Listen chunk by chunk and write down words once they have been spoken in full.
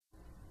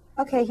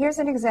Okay, here's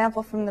an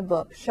example from the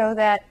book. Show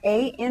that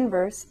A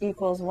inverse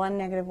equals 1,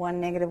 negative 1,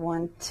 negative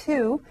 1,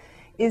 2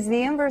 is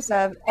the inverse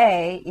of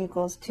A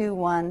equals 2,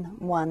 1,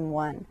 1,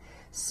 1.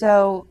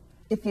 So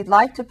if you'd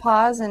like to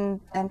pause and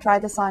try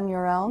this on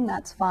your own,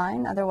 that's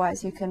fine.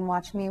 Otherwise, you can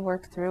watch me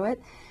work through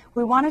it.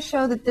 We want to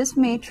show that this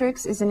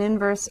matrix is an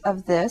inverse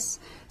of this.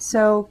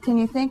 So can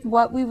you think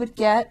what we would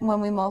get when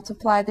we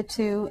multiply the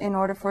two in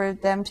order for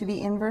them to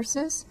be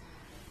inverses?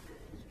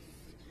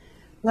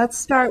 Let's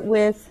start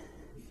with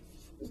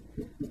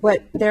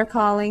what they're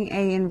calling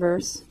A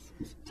inverse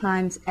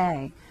times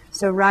A.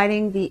 So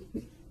writing the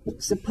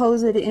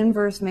supposed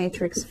inverse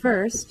matrix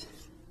first,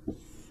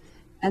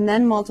 and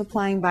then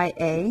multiplying by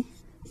A.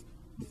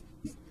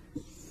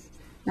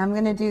 Now I'm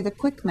going to do the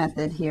quick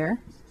method here.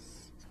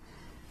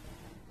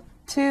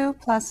 2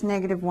 plus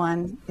negative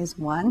 1 is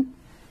 1.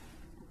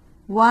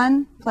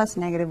 1 plus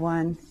negative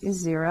 1 is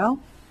 0.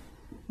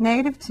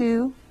 Negative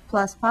 2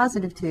 plus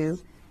positive 2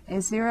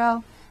 is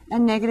 0.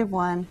 And negative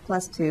 1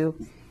 plus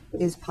 2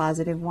 is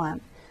positive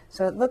 1.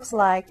 So it looks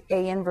like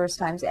A inverse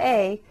times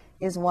A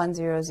is 1,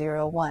 0,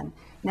 0, 1.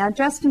 Now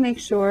just to make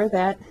sure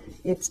that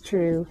it's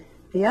true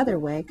the other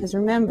way, because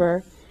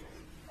remember,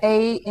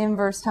 A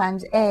inverse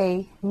times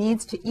A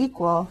needs to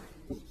equal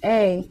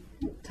A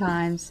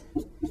times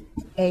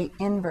A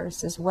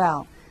inverse as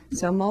well.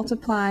 So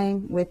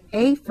multiplying with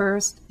A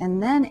first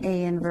and then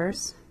A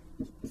inverse,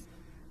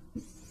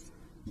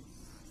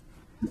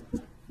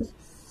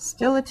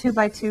 still a 2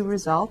 by 2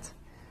 result.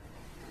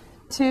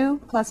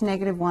 2 plus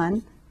negative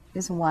 1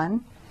 is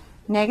 1.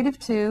 Negative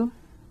 2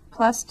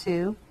 plus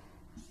 2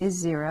 is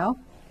 0.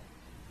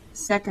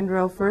 Second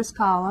row, first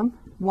column,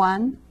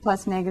 1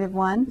 plus negative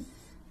 1,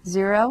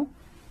 0.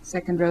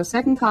 Second row,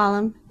 second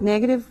column,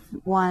 negative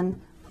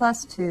 1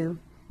 plus 2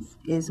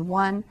 is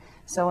 1.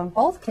 So in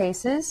both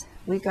cases,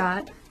 we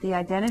got the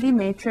identity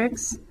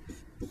matrix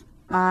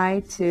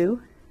I2.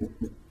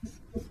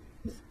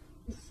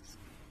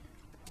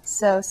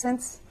 So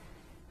since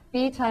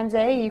B times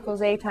A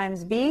equals A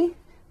times B,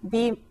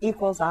 B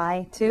equals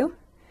I2,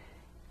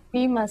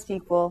 B must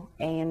equal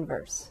A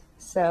inverse.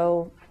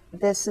 So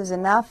this is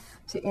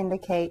enough to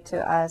indicate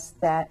to us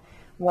that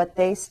what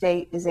they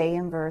state is A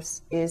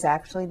inverse is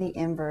actually the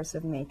inverse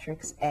of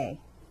matrix A.